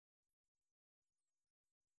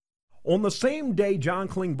On the same day John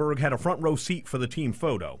Klingberg had a front row seat for the team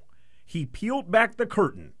photo, he peeled back the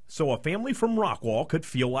curtain so a family from Rockwall could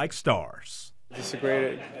feel like stars. It's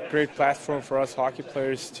a great platform for us hockey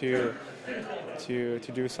players to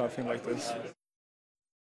do something like this.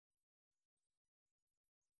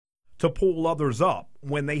 To pull others up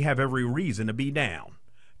when they have every reason to be down.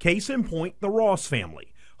 Case in point, the Ross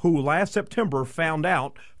family, who last September found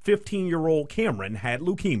out 15-year-old Cameron had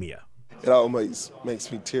leukemia. It always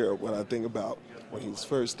makes me tear up when I think about when he was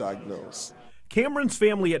first diagnosed. Cameron's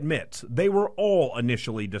family admits they were all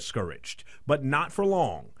initially discouraged, but not for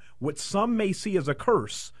long. What some may see as a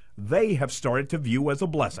curse, they have started to view as a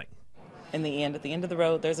blessing. In the end, at the end of the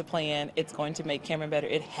road, there's a plan. It's going to make Cameron better.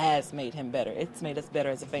 It has made him better. It's made us better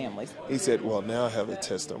as a family. He said, well, now I have a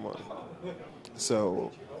testimony.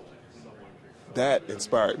 So that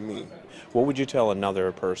inspired me. What would you tell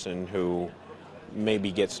another person who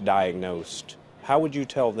maybe gets diagnosed? How would you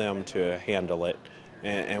tell them to handle it?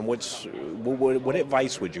 And what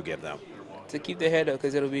advice would you give them? To keep their head up,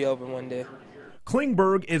 because it'll be over one day.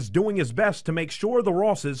 Klingberg is doing his best to make sure the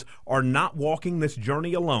Rosses are not walking this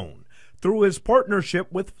journey alone through his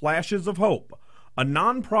partnership with Flashes of Hope, a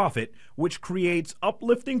nonprofit which creates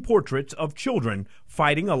uplifting portraits of children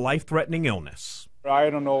fighting a life-threatening illness. I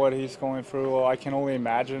don't know what he's going through. I can only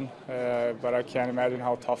imagine, but I can't imagine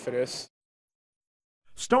how tough it is.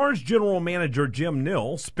 Stars general manager Jim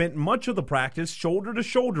Nill spent much of the practice shoulder to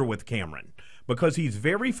shoulder with Cameron because he's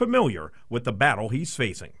very familiar with the battle he's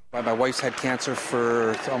facing. My wife's had cancer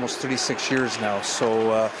for almost 36 years now,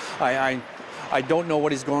 so I don't know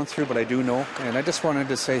what he's going through, but I do know. And I just wanted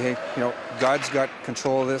to say, hey, God's got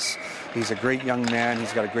control of this. He's a great young man.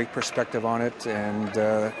 He's got a great perspective on it,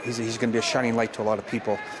 and he's going to be a shining light to a lot of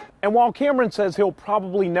people. And while Cameron says he'll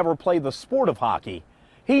probably never play the sport of hockey,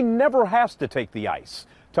 he never has to take the ice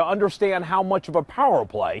to understand how much of a power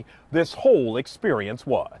play this whole experience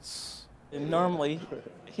was. And normally,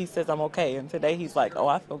 he says, I'm okay. And today he's like, oh,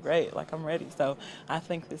 I feel great. Like, I'm ready. So I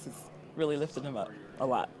think this is really lifting him up a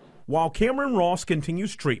lot. While Cameron Ross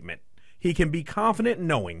continues treatment, he can be confident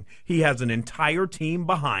knowing he has an entire team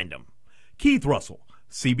behind him. Keith Russell,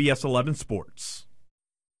 CBS 11 Sports.